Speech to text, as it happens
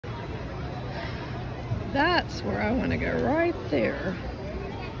That's where I want to go, right there.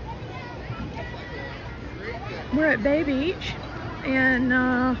 We're at Bay Beach in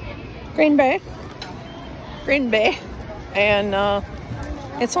Green Bay. And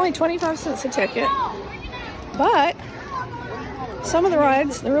it's only 25 cents a ticket. But some of the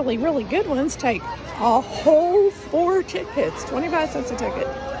rides, the really, really good ones, take a whole 4 tickets, 25 cents a ticket.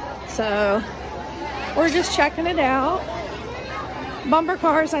 So we're just checking it out. Bumper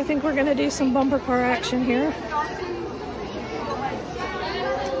cars, I think we're gonna do some bumper car action here.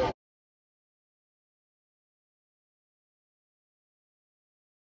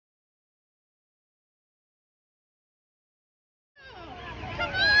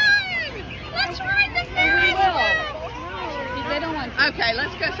 Okay,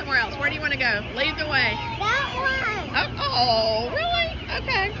 let's go somewhere else. Where do you want to go? Lead the way. That one. Oh, really?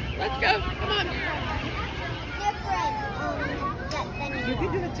 Okay, let's go. Come on. Different. You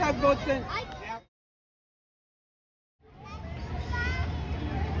can do the tugboats then.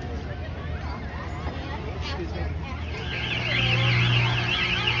 Excuse me.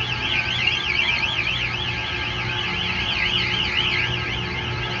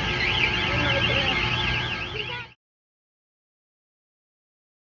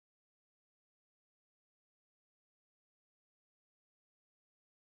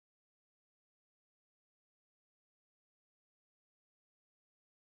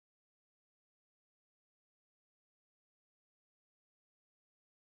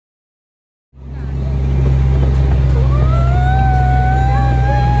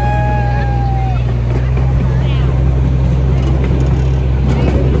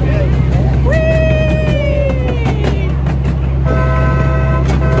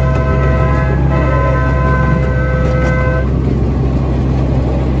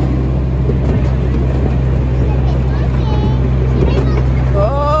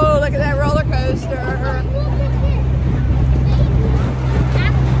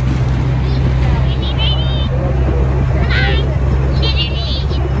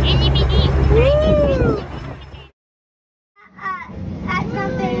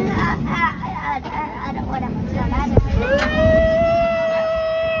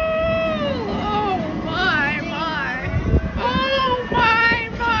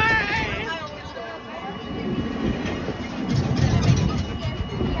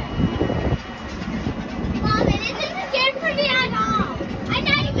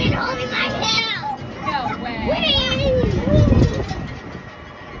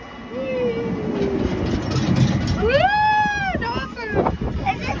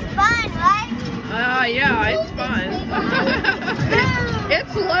 Yeah, it's fun.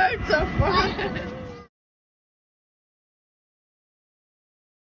 It's loads of fun.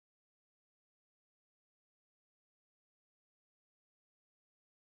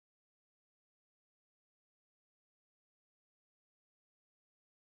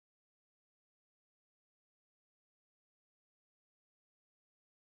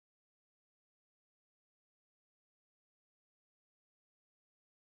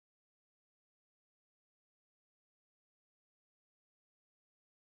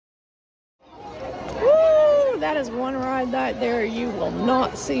 That is one ride that there you will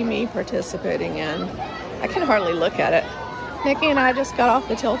not see me participating in. I can hardly look at it. Nikki and I just got off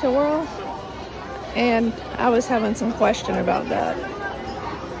the Tilt-A-Whirl, and I was having some question about that.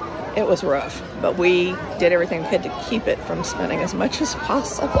 It was rough, but we did everything we could to keep it from spinning as much as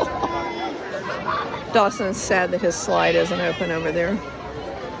possible. Dawson's sad that his slide isn't open over there.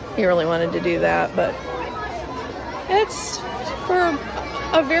 He really wanted to do that, but it's for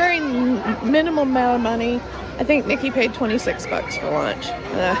a very minimal amount of money. I think Nikki paid 26 bucks for lunch.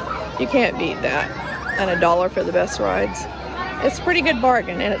 You can't beat that. And $1 for the best rides. It's a pretty good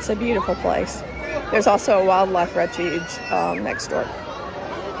bargain, and it's a beautiful place. There's also a wildlife refuge next door.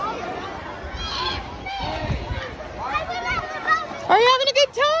 Are you having a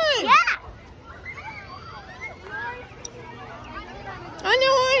good time? Yeah.